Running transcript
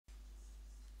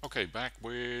Okay, back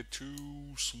with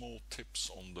two small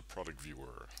tips on the product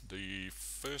viewer. The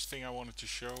first thing I wanted to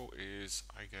show is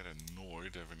I get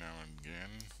annoyed every now and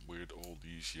again with all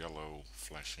these yellow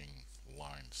flashing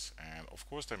lines. And of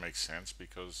course they make sense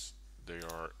because they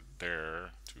are there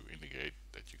to indicate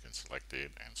that you can select it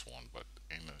and so on, but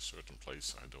in a certain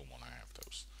place I don't want to have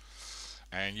those.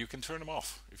 And you can turn them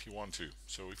off if you want to.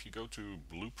 So if you go to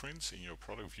blueprints in your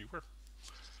product viewer,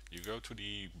 you go to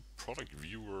the product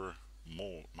viewer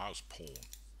mouse pawn.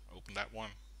 Open that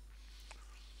one,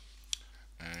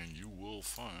 and you will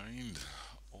find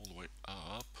all the way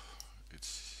up.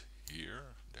 It's here,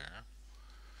 there.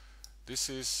 This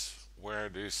is where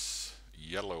this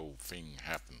yellow thing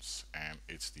happens, and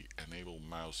it's the enable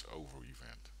mouse over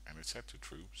event, and it's set to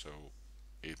true, so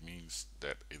it means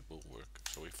that it will work.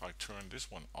 So if I turn this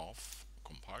one off,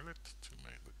 compile it to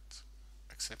make it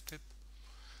accept it,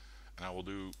 and I will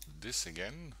do this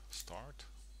again, start.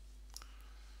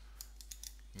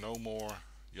 No more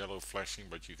yellow flashing,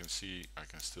 but you can see I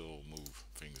can still move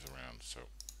things around. So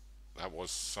that was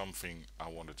something I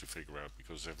wanted to figure out,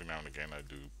 because every now and again I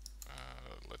do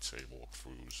let's say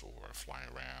walkthroughs or fly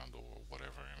around or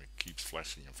whatever, and it keeps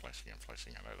flashing and flashing and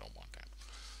flashing, and I don't want that.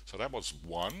 So that was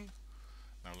one.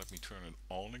 Now let me turn it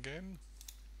on again.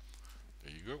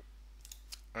 There you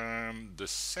go. The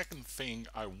second thing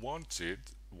I wanted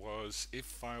was,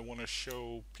 if I want to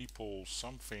show people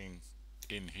something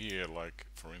in here, like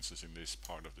for instance in this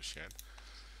part of the shed,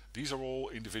 these are all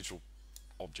individual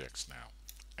objects now,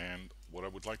 and what I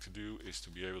would like to do is to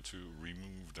be able to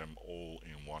remove them all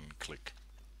in one click.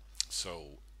 So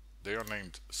they are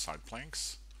named side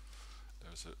planks.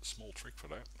 There's a small trick for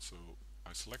that. So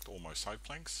I select all my side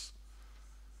planks,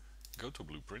 go to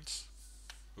blueprints.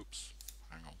 Oops,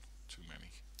 hang on, too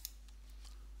many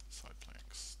side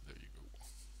planks. There you go.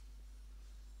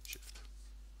 Shift.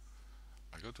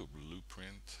 I go to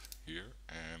blueprint here,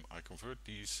 and I convert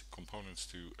these components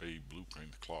to a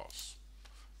blueprint class.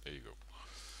 There you go.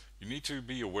 You need to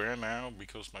be aware now,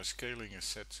 because my scaling is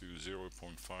set to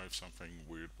 0.5, something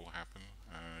weird will happen.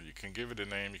 You can give it a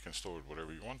name, you can store it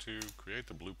whatever you want to, create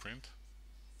the blueprint,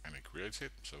 and it creates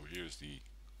it. So here's the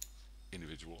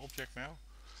individual object now.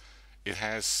 It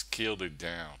has scaled it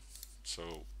down,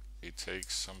 so it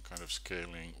takes some kind of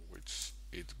scaling, which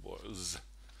it was.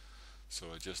 So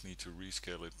I just need to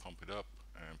rescale it, pump it up,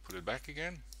 and put it back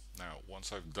again. Now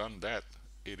once I've done that,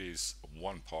 it is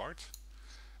one part,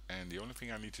 and the only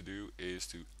thing I need to do is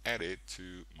to add it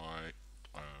to my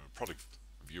product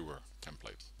viewer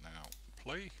template. Now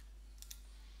play,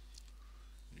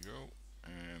 you go,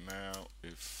 and now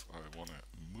if I want to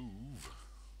move,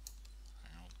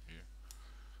 hang on here,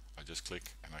 I just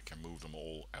click and I can move them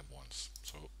all at once.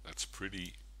 So that's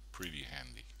pretty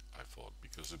handy, I thought,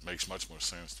 because it makes much more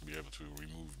sense to be able to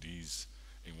remove these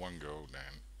in one go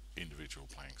than individual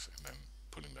planks and then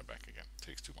putting them back again. It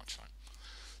takes too much time.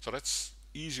 So that's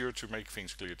easier to make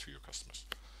things clear to your customers.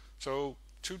 So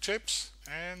 2 tips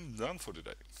and done for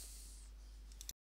today.